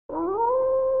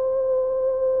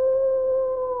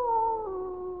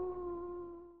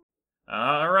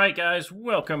Alright guys,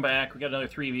 welcome back. We got another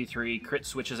 3v3. Crit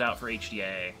switches out for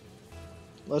HDA.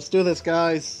 Let's do this,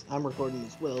 guys. I'm recording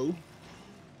as well.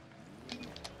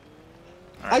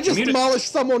 Right, I just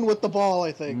demolished someone with the ball,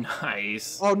 I think.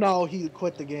 Nice. Oh no, he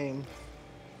quit the game.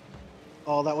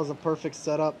 Oh, that was a perfect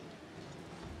setup.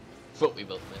 But we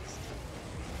both missed.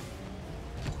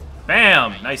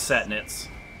 Bam! Nice set, Nits.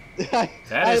 That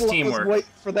is teamwork. I was waiting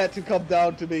for that to come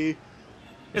down to me.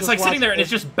 It's like sitting there and it's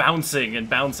just bouncing and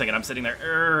bouncing, and I'm sitting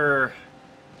there.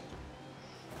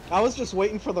 I was just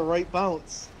waiting for the right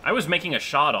bounce. I was making a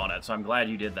shot on it, so I'm glad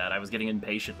you did that. I was getting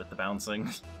impatient with the bouncing.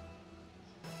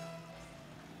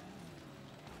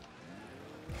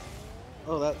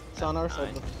 Oh, that's on our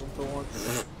side for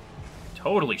once.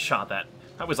 Totally shot that.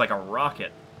 That was like a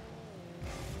rocket.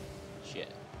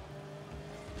 Shit.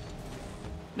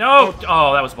 No!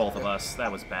 Oh, that was both of us.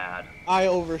 That was bad. I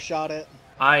overshot it.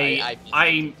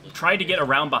 I tried to get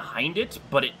around behind it,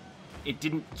 but it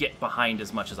didn't get behind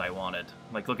as much as I wanted.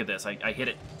 Like, look at this. I hit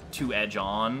it too edge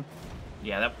on.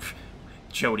 Yeah, that...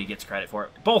 Jody gets credit for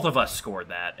it. Both of us scored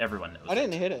that. Everyone knows I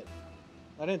didn't hit it.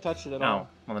 I didn't touch it at all. Oh,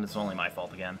 well then it's only my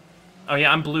fault again. Oh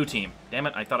yeah, I'm blue team. Damn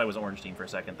it, I thought I was orange team for a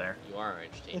second there. You are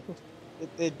orange team.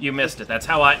 You missed it. That's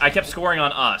how I kept scoring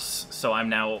on us, so I'm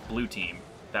now blue team.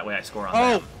 That way I score on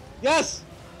them. Oh, yes!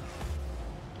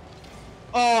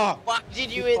 Oh! Why did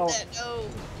you hit that? No!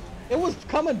 It was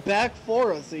coming back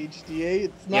for us, HDA.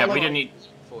 It's not yeah, like we didn't need...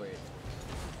 For it.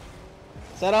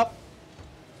 Set up.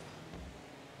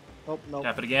 Oh, no.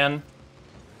 Tap it again.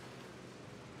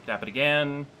 Tap it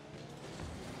again.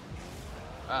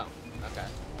 Oh, okay.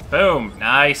 Boom!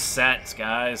 Nice sets,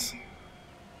 guys.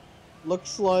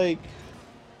 Looks like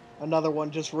another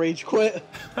one just rage quit.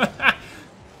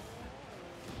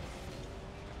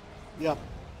 Yeah.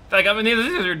 Like, I mean, these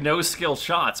are no-skill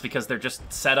shots because they're just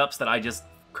setups that I just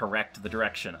correct the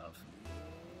direction of.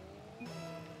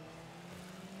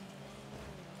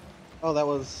 Oh, that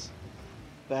was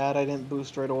bad. I didn't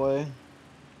boost right away.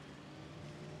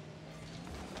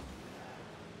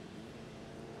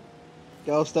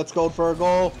 Ghost, that's going for a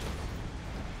goal.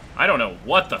 I don't know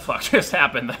what the fuck just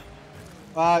happened.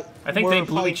 I think they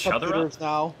blew each other up.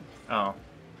 Now. Oh.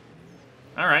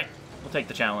 Alright. We'll take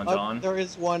the challenge on. There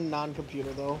is one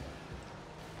non-computer, though.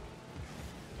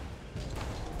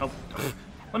 Oh.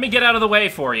 Let me get out of the way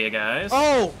for you, guys.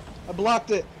 Oh! I blocked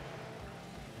it.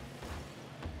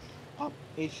 Oh,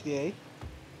 HDA.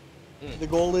 The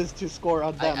goal is to score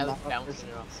on them. I was bouncing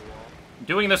it off the wall.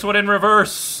 Doing this one in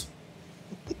reverse.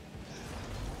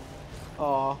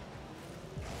 Aw.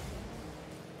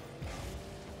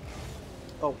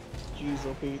 Oh, jeez,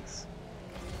 oh Pete's.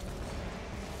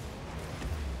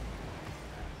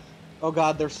 Oh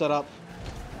god, they're set up.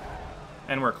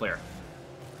 And we're clear.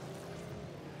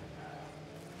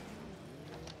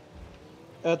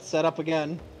 It's set up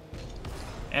again.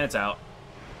 And it's out.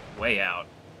 Way out.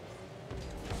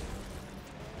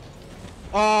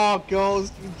 Oh,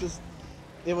 Ghost, you just...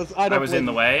 It was... I was in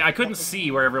the way. I couldn't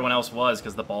see where everyone else was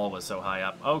because the ball was so high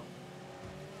up. Oh.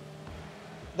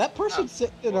 That person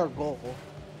sit in our goal.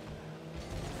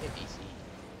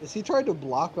 Is he trying to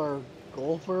block our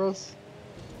goal for us?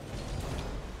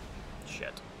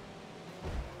 Shit.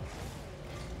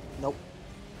 Nope.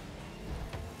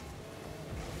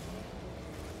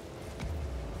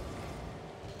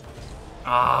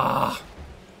 Ah.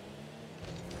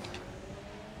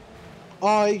 Oh,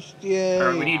 HDA.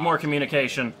 Alright, we need more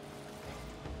communication.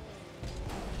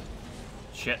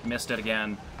 Shit, missed it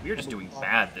again. We're just doing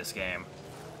bad this game.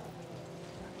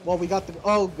 Well, we got the...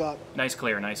 Oh, God. Nice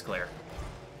clear, nice clear.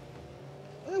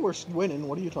 We're winning.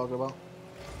 What are you talking about?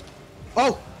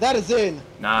 Oh, that is in.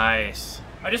 Nice.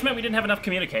 I just meant we didn't have enough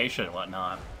communication and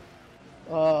whatnot.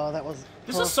 That was...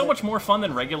 This is so much more fun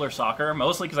than regular soccer,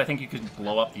 mostly because I think you could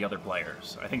blow up the other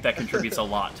players. I think that contributes a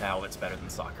lot to how it's better than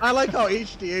soccer. I like how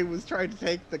HDA was trying to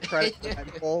take the credit for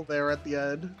that goal there at the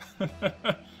end.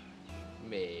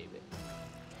 Maybe.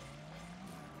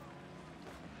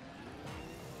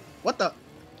 What the?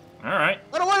 Alright.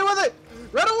 Run away with it!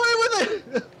 Run away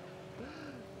with it!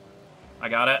 I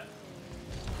got it.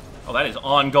 Oh, that is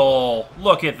on goal.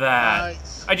 Look at that.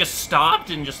 Nice. I just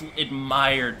stopped and just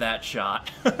admired that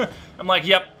shot. I'm like,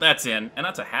 yep, that's in. And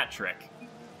that's a hat trick.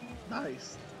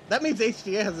 Nice. That means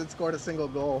HDA hasn't scored a single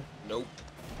goal. Nope.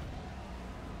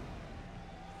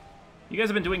 You guys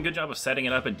have been doing a good job of setting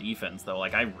it up in defense, though.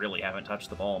 Like, I really haven't touched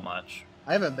the ball much.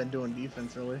 I haven't been doing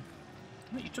defense, really.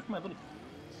 You took my little...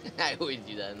 I always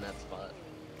do that in that spot.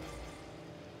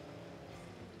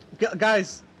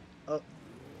 Guys.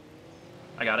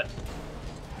 I got it.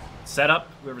 Set up,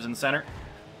 whoever's in the center.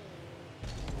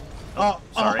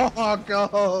 Sorry. Oh,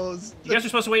 Ghost. You guys are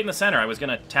supposed to wait in the center. I was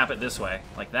gonna tap it this way.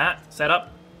 Like that. Set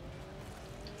up.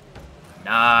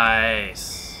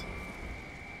 Nice.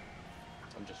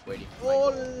 I'm just waiting for my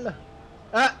goal. Goal.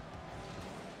 Ah.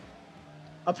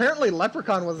 Apparently,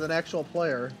 Leprechaun was an actual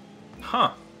player.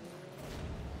 Huh.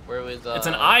 Where was It's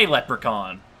an eye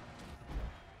leprechaun.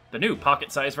 The new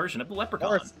pocket-sized version of the Or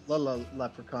leprechaun. it's the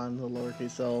Leprechaun, the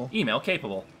lowercase L. Email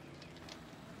capable.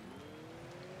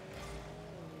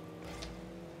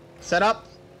 Set up.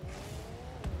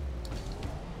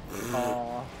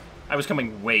 Aw. I was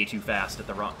coming way too fast at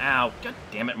the wrong... Ow. God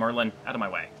damn it, Merlin. Out of my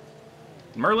way.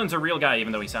 Merlin's a real guy,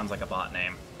 even though he sounds like a bot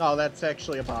name. Oh, that's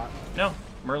actually a bot. No,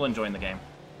 Merlin joined the game.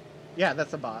 Yeah,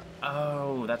 that's a bot.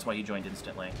 Oh, that's why he joined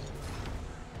instantly.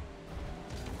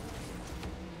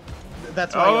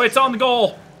 That's why. Oh, it's on the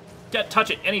goal!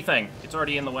 Touch it, anything. It's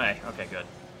already in the way. Okay, good.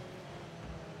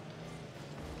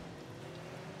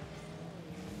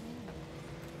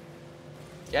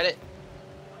 Get it?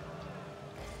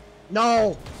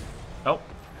 No. Oh.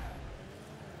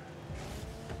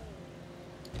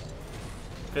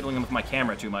 Fiddling with my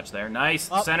camera too much there. Nice.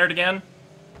 Oh. Centered again.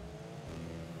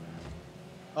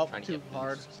 Oh, Trying to too get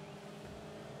hard. boost.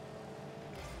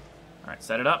 Alright,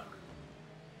 set it up.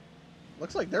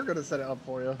 Looks like they're gonna set it up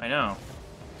for you. I know.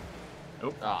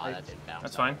 Oh, Oh, that didn't bounce.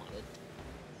 That's how I fine. wanted.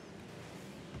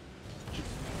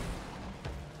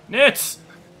 Nits!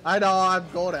 I know. I'm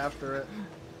going after it.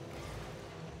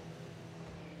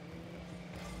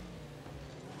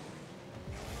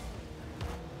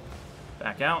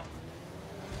 Back out.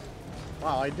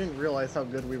 Wow, I didn't realize how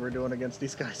good we were doing against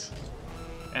these guys.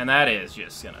 And that is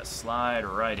just gonna slide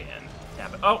right in.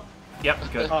 Tap it. Oh! Yep,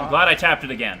 good. Oh. I'm glad I tapped it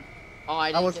again. Oh, I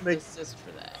I didn't was get make- the assist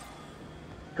for that.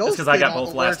 That's because I did got all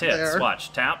both the last work hits. there.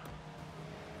 Watch. Tap.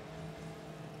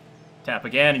 Tap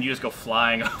again, and you just go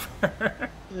flying over.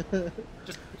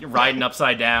 Just you're riding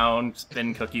upside down,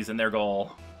 spin cookies in their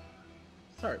goal.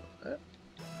 Sorry about that.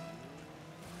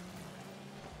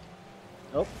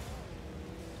 Nope.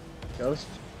 Ghost.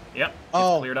 Yep. It's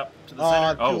Oh. cleared up to the Oh,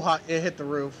 center. too hot. It hit the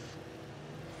roof.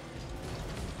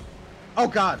 Oh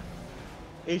God.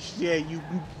 HDA, you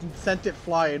sent it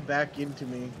flying back into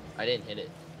me. I didn't hit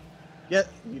it. Yeah,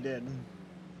 you did.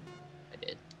 I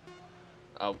did.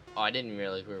 Oh, I didn't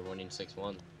realize we were winning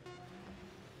 6-1.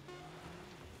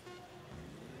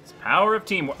 It's power of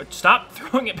teamwork. Stop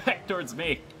throwing it back towards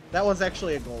me. That was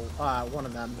actually a goal. One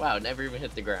of them. Wow, never even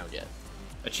hit the ground yet.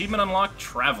 Achievement unlocked,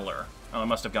 Traveler. Oh, I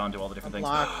must have gone to all the different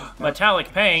Unlock. things.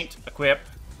 Metallic paint, equip.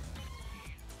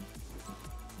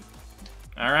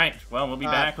 Alright, well, we'll be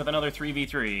back with another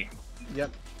 3v3.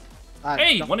 Yep.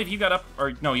 Hey, one of you got up,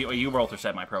 or no, you rolled or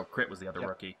semi-pro. Crit was the other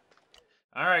rookie.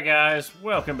 Alright, guys,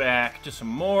 welcome back to some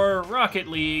more Rocket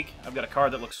League. I've got a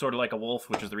card that looks sort of like a wolf,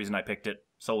 which is the reason I picked it.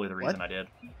 Solely the reason I did.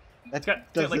 It's got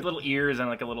like little ears and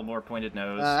like a little more pointed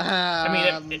nose.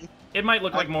 I mean, it might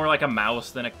look like more like a mouse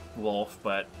than a wolf,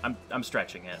 but I'm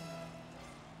stretching it.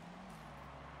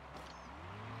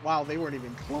 Wow, they weren't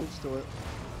even close to it.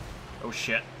 Oh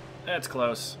shit, that's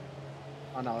close.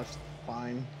 Oh no, it's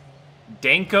fine.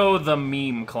 Danko the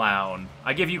Meme Clown.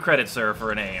 I give you credit, sir,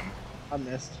 for a name. I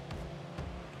missed.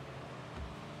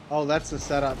 Oh, that's the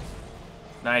setup.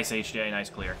 Nice HJ, nice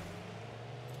clear.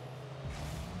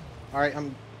 Alright,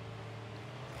 I'm...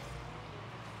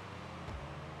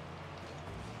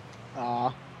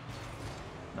 Aw.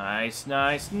 Nice,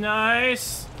 nice,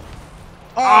 nice.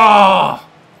 Oh! Oh!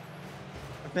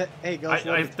 Hey, Ghost,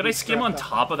 Did I skim on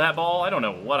top of that ball? I don't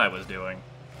know what I was doing.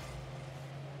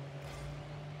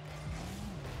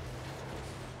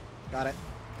 Got it.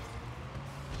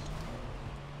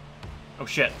 Oh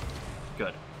shit.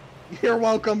 Good. You're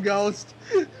welcome, Ghost.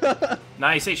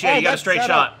 Nice HJ, Oh, you got a that's straight set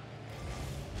shot.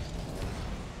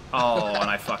 Oh, and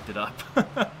I fucked it up.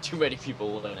 Too many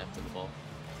people went after the ball.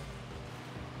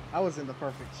 I was in the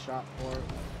perfect shot for it.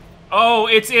 Oh,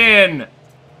 it's in!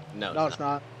 No, It's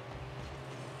not.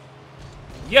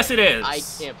 Yes, it is! I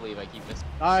can't believe I keep missing.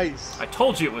 Nice. I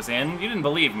told you it was in. You didn't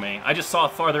believe me. I just saw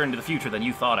farther into the future than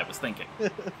you thought I was thinking.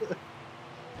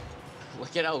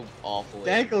 Look at how awful it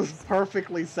is. Danko's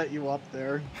perfectly set you up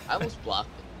there. I almost blocked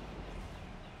it.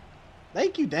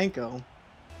 Thank you, Danko.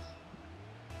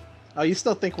 Oh, you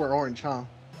still think we're orange, huh?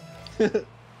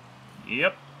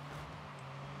 Yep.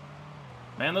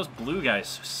 Man, those blue guys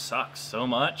suck so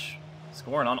much.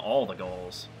 Scoring on all the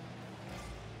goals.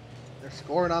 They're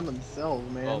scoring on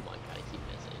themselves, man. Oh my god, I keep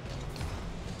missing.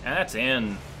 And that's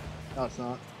in. No, it's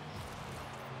not.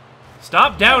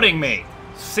 Stop doubting me!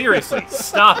 Seriously,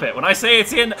 stop it. When I say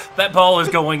it's in, that ball is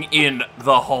going in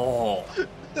the hole.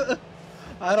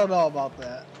 I don't know about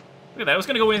that. Look at that, it was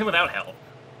going to go in without help.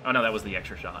 Oh no, that was the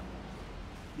extra shot.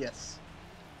 Yes.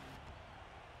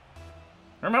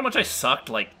 Remember how much I sucked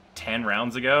like 10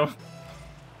 rounds ago?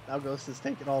 Now Ghost is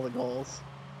taking all the goals.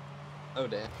 Oh,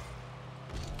 damn.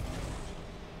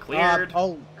 Cleared.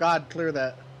 Oh, God, clear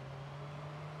that.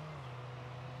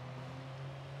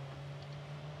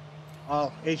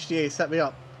 Oh, HDA, set me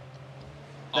up.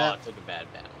 Oh, it took a bad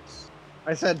bounce.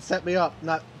 I said set me up,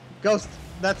 not... Ghost,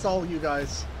 that's all you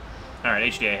guys.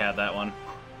 Alright, HDA had that one.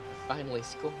 Finally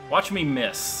scored. Watch me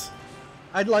miss.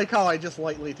 I'd like how I just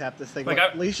lightly tap this thing.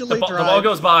 Like, leisurely the ball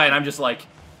goes by and I'm just like,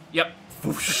 yep.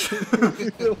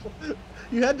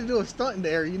 You had to do a stunt in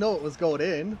the air. You know it was going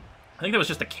in. I think that was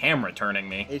just the camera turning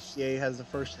me. HDA has the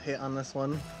first hit on this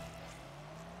one.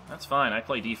 That's fine. I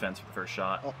play defense for the first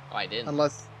shot. Oh, I didn't.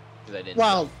 Unless... Because I didn't.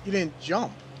 Well, you didn't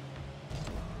jump.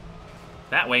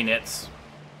 That way, Nits.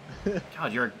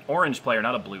 God, you're an orange player,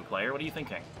 not a blue player. What are you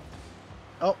thinking?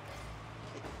 Oh.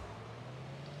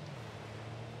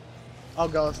 Oh,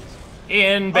 Ghost.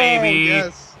 In, baby! Oh,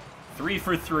 yes. 3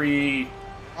 for 3.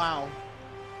 Wow.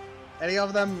 Any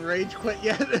of them rage quit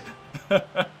yet?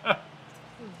 But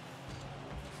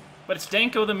it's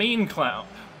Danko the mean clown.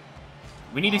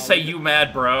 We need to say you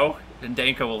mad, bro, and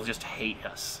Danko will just hate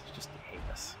us. Just hate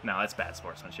us. No, that's bad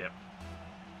sportsmanship.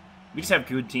 We just have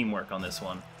good teamwork on this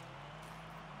one.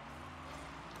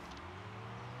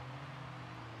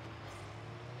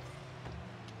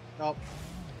 Oh.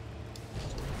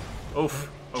 Oof.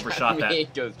 Overshot that.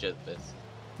 It goes just this.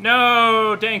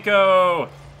 No, Danko!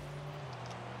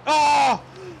 Oh!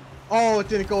 Oh, it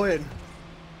didn't go in.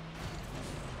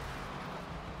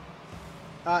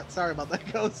 Sorry about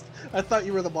that, Ghost. I thought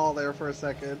you were the ball there for a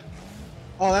second.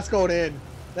 Oh, that's going in.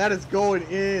 That is going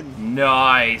in.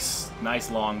 Nice.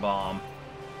 Nice long bomb.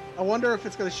 I wonder if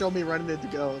it's going to show me running into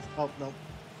Ghost. Oh, no.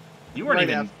 You weren't Right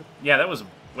even... after. Yeah, that was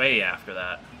way after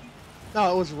that.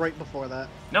 No, it was right before that.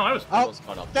 No, I was... Oh,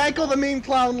 caught up. Danko the mean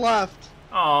clown left.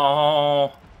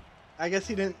 Oh. I guess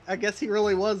he didn't... I guess he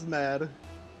really was mad.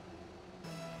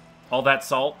 All that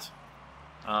salt.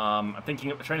 I'm trying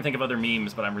to think of other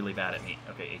memes, but I'm really bad at me.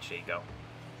 Okay, HJ, go.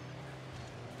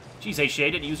 Jeez,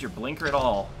 HJ, didn't use your blinker at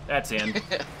all. That's in.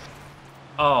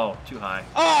 Oh, too high.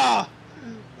 Ah!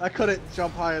 I couldn't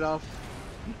jump high enough.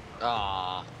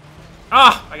 Ah.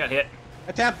 Ah! I got hit.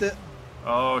 I tapped it.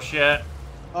 Oh, shit.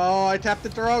 Oh, I tapped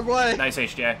it the wrong way. Nice,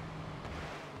 HJ.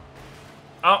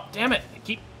 Oh, damn it.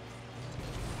 Keep...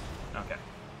 Okay.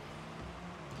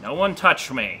 No one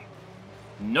touch me.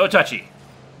 No touchy.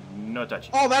 No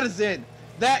touchy. Oh, that is in.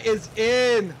 That is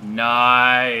in.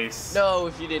 Nice. No,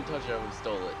 if you didn't touch it, I would have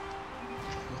stole it.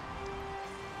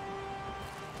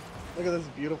 Look at this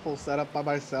beautiful setup by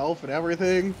myself and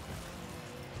everything.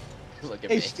 Look at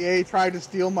me. HDA tried to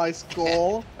steal my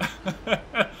skull.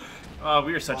 Oh,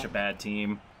 we are such a bad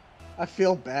team. I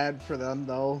feel bad for them,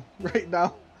 though, right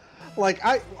now. Like,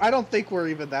 I don't think we're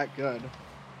even that good.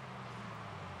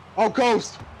 Oh,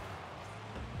 Ghost!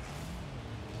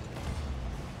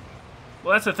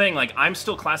 Well, that's the thing. Like, I'm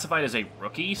still classified as a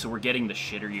rookie, so we're getting the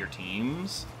shittier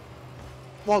teams.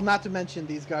 Well, not to mention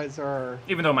these guys are...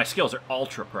 Even though my skills are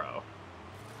ultra pro.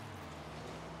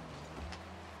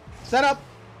 Set up!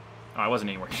 Oh, I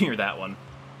wasn't anywhere near that one.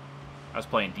 I was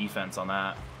playing defense on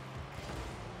that.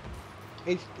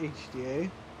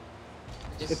 HDA.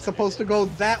 It's supposed to go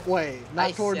that way,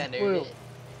 not towards blue. It.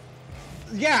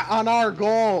 Yeah, on our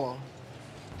goal.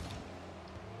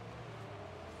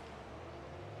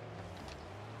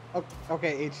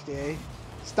 Okay, HDA.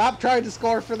 Stop trying to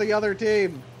score for the other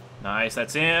team. Nice,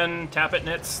 that's in. Tap it,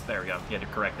 Nits. There we go. You had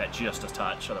to correct that just a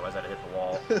touch, otherwise I'd have hit the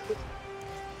wall.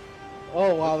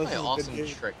 Oh, wow, this What is an a awesome good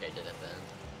game. trick I did it then.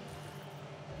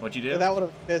 What'd you do? Yeah, that would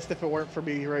have missed if it weren't for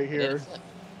me right I did a here.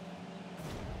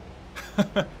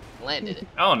 flip. Landed it.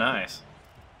 Oh, nice.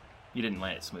 You didn't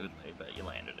land it smoothly, but you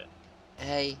landed it.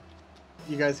 Hey.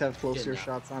 You guys have Good closer enough.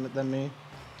 shots on it than me.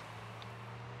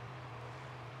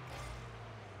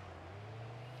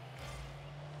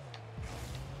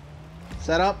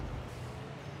 Set up.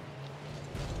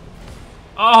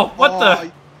 Oh, what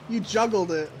the? You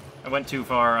juggled it. I went too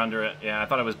far under it. Yeah, I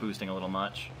thought I was boosting a little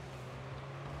much.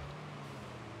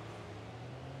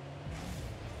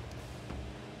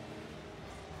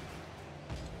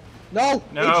 No!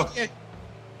 No. HDA.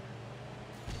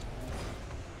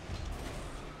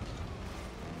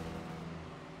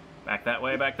 Back that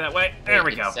way, back that way. There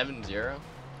we Wait, go. it's 7-0? I'm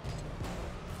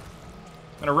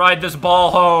gonna ride this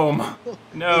ball home.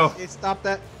 No. HDA, stop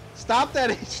that. Stop that,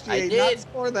 HDA. I Not did.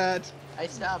 score that. I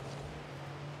stopped.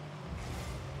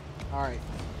 Alright.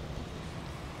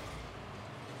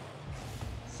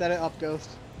 Set it up, Ghost.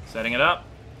 Setting it up.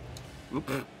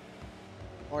 Oop.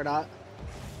 Or not.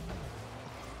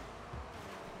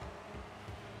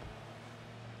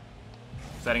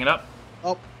 Setting it up.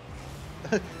 Oh.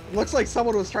 Looks like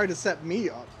someone was trying to set me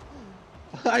up.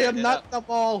 I am not the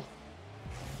ball.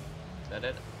 Is that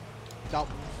it? Nope.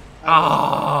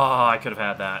 Ah, I could have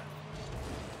had that.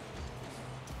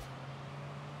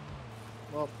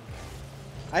 Well,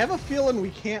 I have a feeling we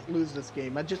can't lose this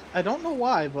game. I don't know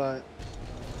why, but...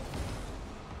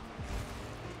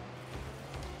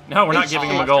 No, we're not giving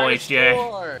him a goal,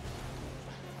 HDA.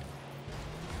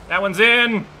 That one's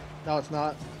in! No, it's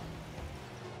not.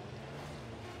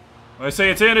 When I say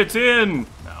it's in, it's in!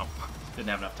 No, didn't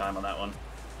have enough time on that one.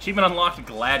 Achievement unlocked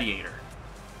Gladiator.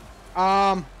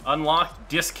 Unlocked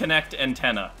disconnect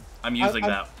antenna. I'm using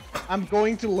that. I'm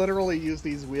going to literally use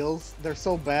these wheels. They're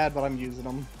so bad, but I'm using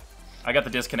them. I got the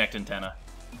disconnect antenna.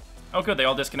 Oh, good. They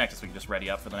all disconnected, so we can just ready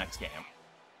up for the next game.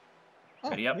 Oh,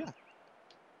 Ready up? Yeah.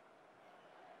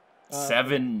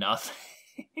 7-0.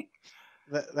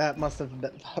 That must have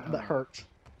hurt.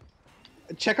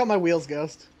 Check out my wheels,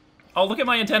 Ghost. Oh, look at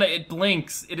my antenna. It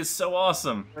blinks. It is so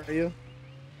awesome. Where are you?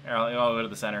 Here, I'll go to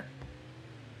the center.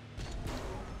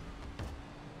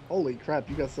 Holy crap,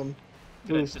 you got some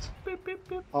boost. Just boop, boop,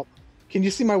 boop. Oh, can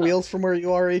you see my wheels from where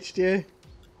you are, HDA?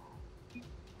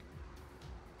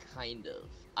 Kind of.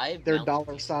 I have They're mounted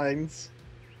dollar these. signs.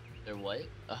 They're what?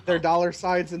 Oh, They're dollar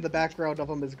signs, and the background of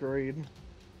them is green.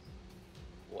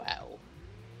 wow.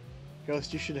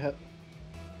 Ghost, you should hit.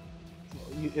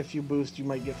 If you boost, you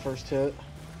might get first hit.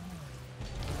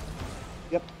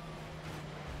 Yep.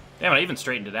 Damn, I even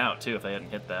straightened it out, too, if I hadn't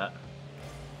hit that.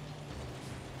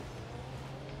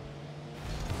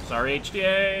 Sorry,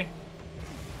 HDA.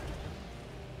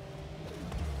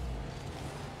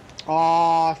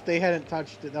 Aw, if they hadn't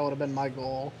touched it, that would have been my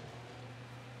goal.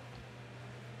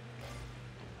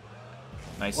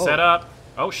 Nice Whoa. setup.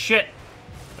 Oh, shit.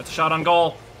 That's a shot on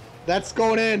goal. That's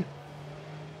going in.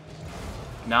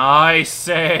 Nice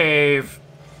save.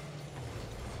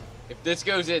 If this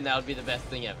goes in, that would be the best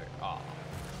thing ever. Aw.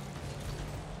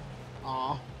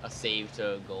 Aw. A save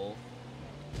to a goal.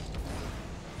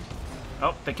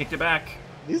 Oh, they kicked it back.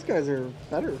 These guys are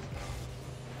better.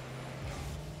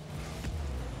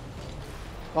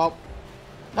 Oh.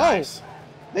 Nice. Oh,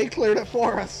 they cleared it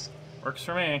for us. Works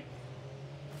for me.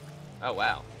 Oh,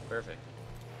 wow. Perfect.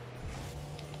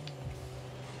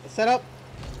 Set up.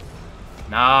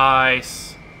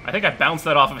 Nice. I think I bounced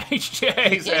that off of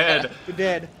HJ's head. You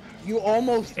did. You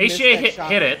almost missed HJ that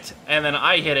shot. hit it, and then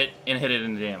I hit it and hit it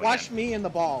in the damn Watch again. me in the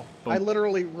ball. Boom. I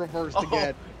literally reversed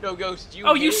again. No, Ghost, you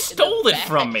Oh, hit you it in the stole it back.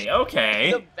 from me.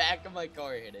 Okay. The back of my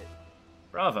car hit it.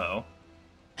 Bravo.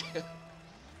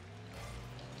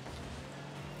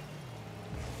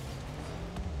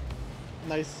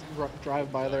 Nice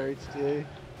drive by there, HTA.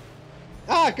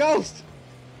 Ah, Ghost!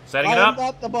 Setting it I up. am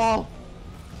not the ball.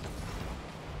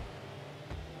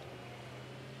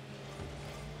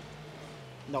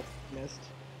 Nope, missed.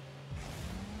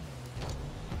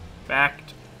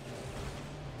 Backed.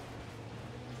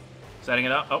 Setting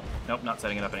it up. Oh, nope, not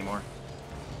setting it up anymore.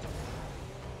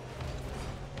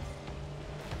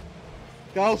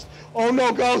 Ghost! Oh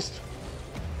no, Ghost!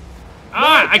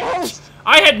 Ah, Ghost!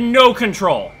 I had no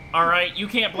control. All right, you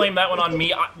can't blame that one on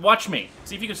me. Watch me.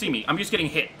 See if you can see me. I'm just getting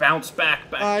hit. Bounce back,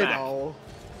 back. I know.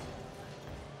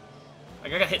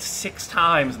 Like I got hit 6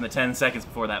 times in the 10 seconds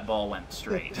before that ball went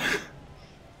straight.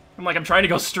 I'm trying to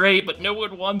go straight, but no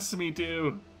one wants me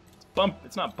to.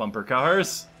 It's not bumper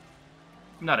cars.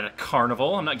 I'm not at a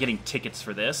carnival. I'm not getting tickets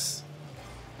for this.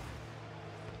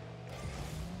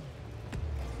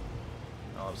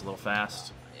 Oh, that was a little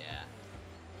fast. Yeah.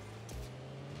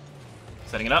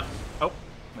 Setting it up. Oh,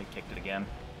 they kicked it again.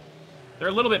 They're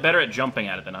a little bit better at jumping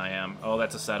at it than I am. Oh,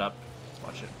 that's a setup.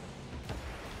 Watch it.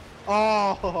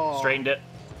 Oh! Straightened it.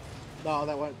 No,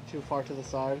 that went too far to the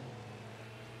side.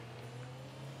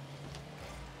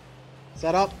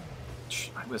 Set up.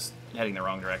 I was heading the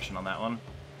wrong direction on that one.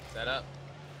 Set up.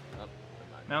 Oh,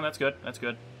 never mind. No, that's good. That's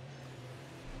good.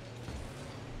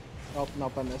 Oh,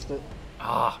 nope, I missed it.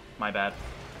 Ah, my bad.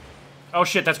 Oh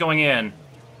shit, that's going in.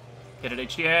 Hit it,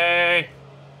 HDA.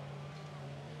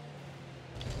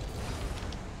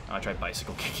 Oh, I tried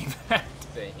bicycle kicking that.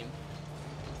 Same.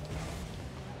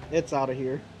 It's out of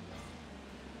here.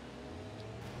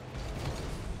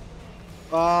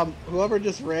 Whoever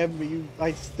just rammed me,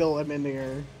 I still am in the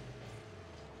air.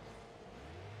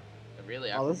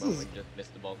 Really, Oh, I this is- just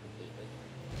missed the ball completely.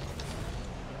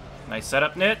 Nice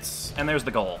setup, Nits, and there's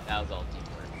the goal. That was all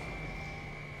teamwork.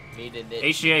 Needed it.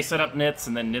 HDA set up Nits,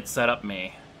 and then Nits set up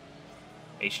me.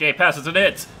 HDA passes to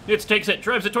Nits. Nits takes it,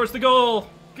 drives it towards the goal.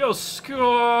 Go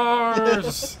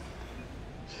scores!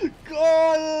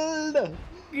 Gold!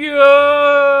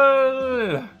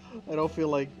 Good! I don't feel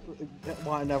like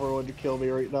wanting everyone to kill me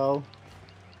right now.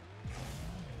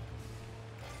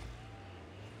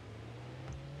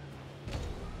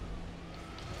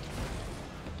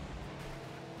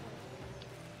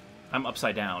 I'm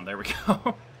upside down. There we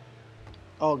go.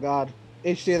 Oh god.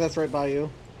 HTA, that's right by you.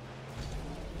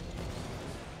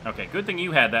 Okay, good thing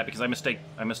you had that because I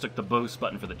mistook the boost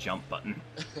button for the jump button.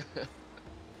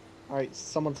 Alright,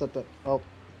 someone set that. Oh.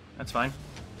 That's fine.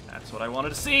 That's what I wanted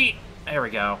to see. There we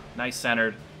go. Nice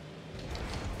centered.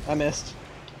 I missed.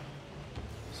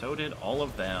 So did all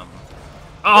of them.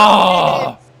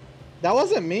 Oh! That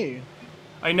wasn't me.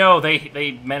 I know,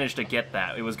 they managed to get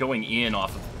that. It was going in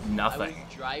off of nothing.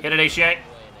 Hit it, HGA.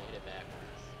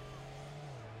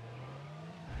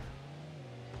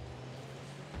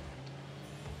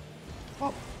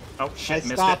 Oh, oh shit, I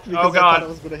missed stopped it. because Oh I god. thought it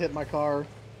was going to hit my car.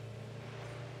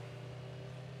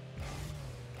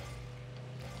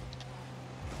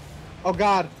 Oh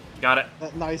god. Got it.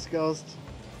 That nice ghost.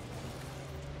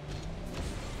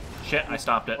 Shit, I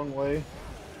stopped it. Wrong way.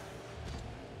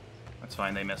 That's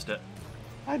fine, they missed it.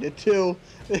 I did too.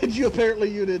 Apparently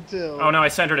you did too. Oh no, I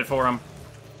centered it for him.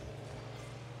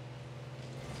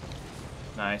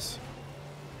 Nice.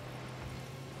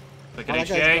 Click Oh, at that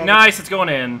guy's HGA. going- Nice, it's going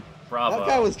in. Bravo. That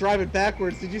guy was driving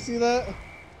backwards. Did you see that?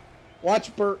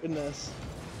 Watch Bert in this.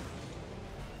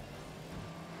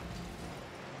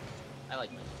 I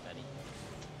like my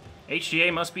Betty.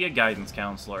 HGA must be a guidance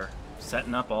counselor,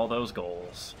 setting up all those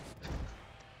goals.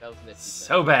 That was nifty.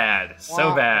 So bad, so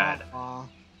Wah, bad. wah, wah.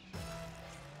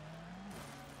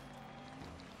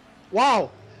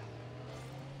 Wow!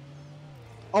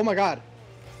 Oh my god.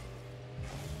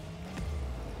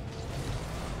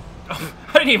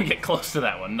 I didn't even get close to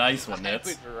that one. Nice one, I Nitz.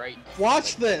 was right.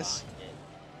 Watch this.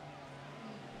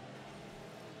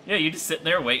 Yeah, you just sit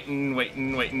there waiting,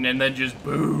 waiting, waiting, and then just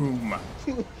boom.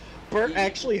 Bert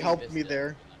actually helped me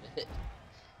there.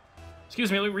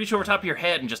 Excuse me, let me reach over top of your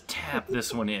head and just tap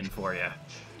this one in for you.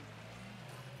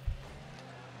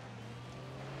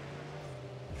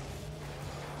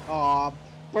 Aw,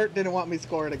 Bert didn't want me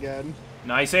scoring again.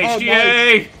 Nice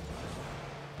HGA! Nice.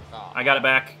 Oh, I got it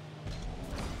back.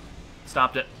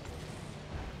 Stopped it.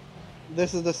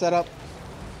 This is the setup.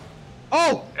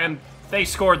 Oh! And they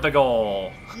scored the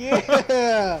goal.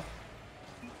 Yeah!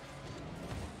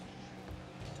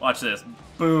 Watch this.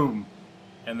 Boom.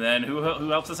 And then who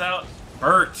helps us out?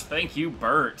 Bert. Thank you,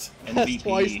 Bert. That's MVP.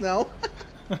 twice now.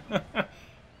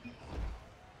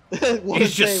 What a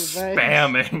He's just save,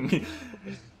 thanks. spamming.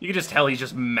 You can just tell he's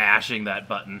just mashing that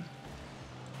button.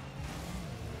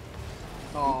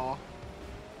 Aw.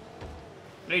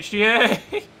 HGA!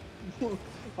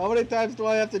 How many times do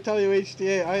I have to tell you,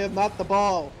 HTA? I am not the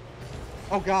ball.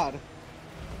 Oh god.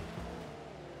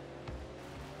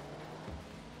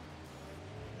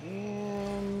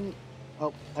 And...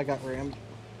 oh, I got rammed.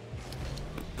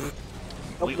 Oh,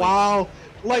 Completely. wow.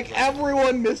 Like,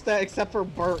 everyone missed that except for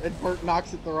Bert, and Bert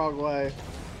knocks it the wrong way.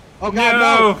 Oh god,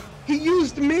 no! He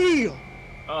used me!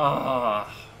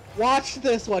 Ah. Watch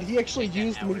this one. He actually Yeah,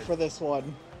 used me Howard. for this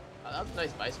one. that was a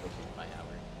nice bicycle kick by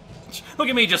Howard. Look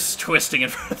at me just twisting in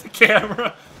front of the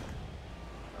camera.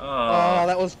 Oh,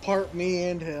 that was part me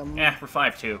and him. Yeah, we're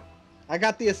 5-2. I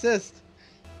got the assist.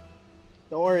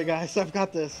 Don't worry, guys. I've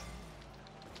got this.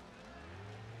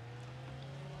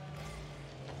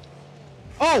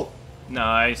 Oh!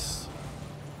 Nice.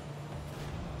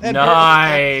 And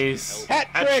Nice. Hat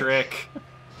Hat trick. trick.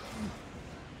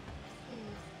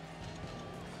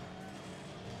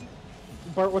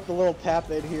 Bart with the little tap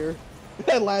in here.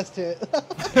 That last hit.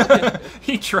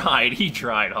 He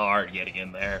tried hard getting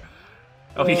in there.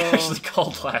 Oh, he actually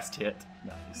called last hit.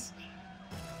 Nice.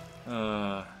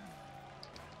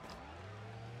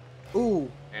 Ooh.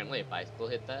 Apparently a bicycle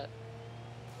hit that.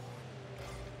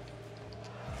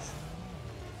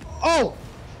 Oh!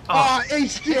 Ah,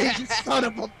 HJ, you son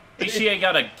of a... HGA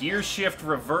got a gear shift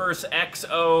reverse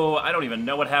XO. I don't even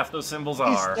know what half those symbols He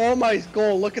are. stole my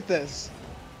goal. Look at this.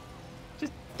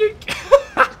 Just dink.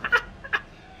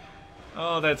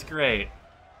 Oh, that's great.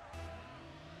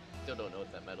 Still don't know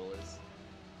what that medal is.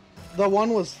 The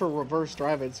one was for reverse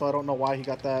driving, so I don't know why he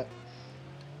got that.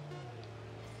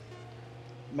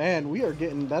 Man, we are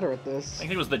getting better at this. I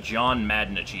think it was the John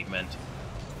Madden achievement.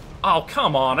 Oh,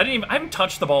 come on. I haven't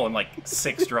touched the ball in like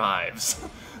 6 drives.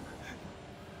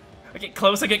 I get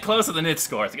close, and then it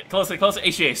scores. I get closer,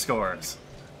 HGA scores.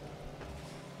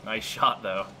 Nice shot,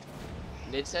 though.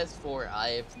 Nitz has 4, I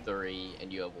have 3,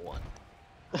 and you have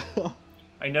 1.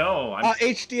 I know.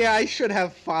 HDI, I should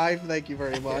have 5. Thank you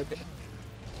very much.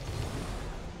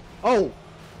 Oh!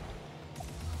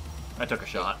 I took a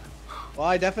shot. Well,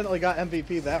 I definitely got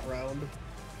MVP that round.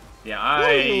 Yeah,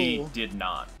 I Woo! did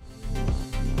not.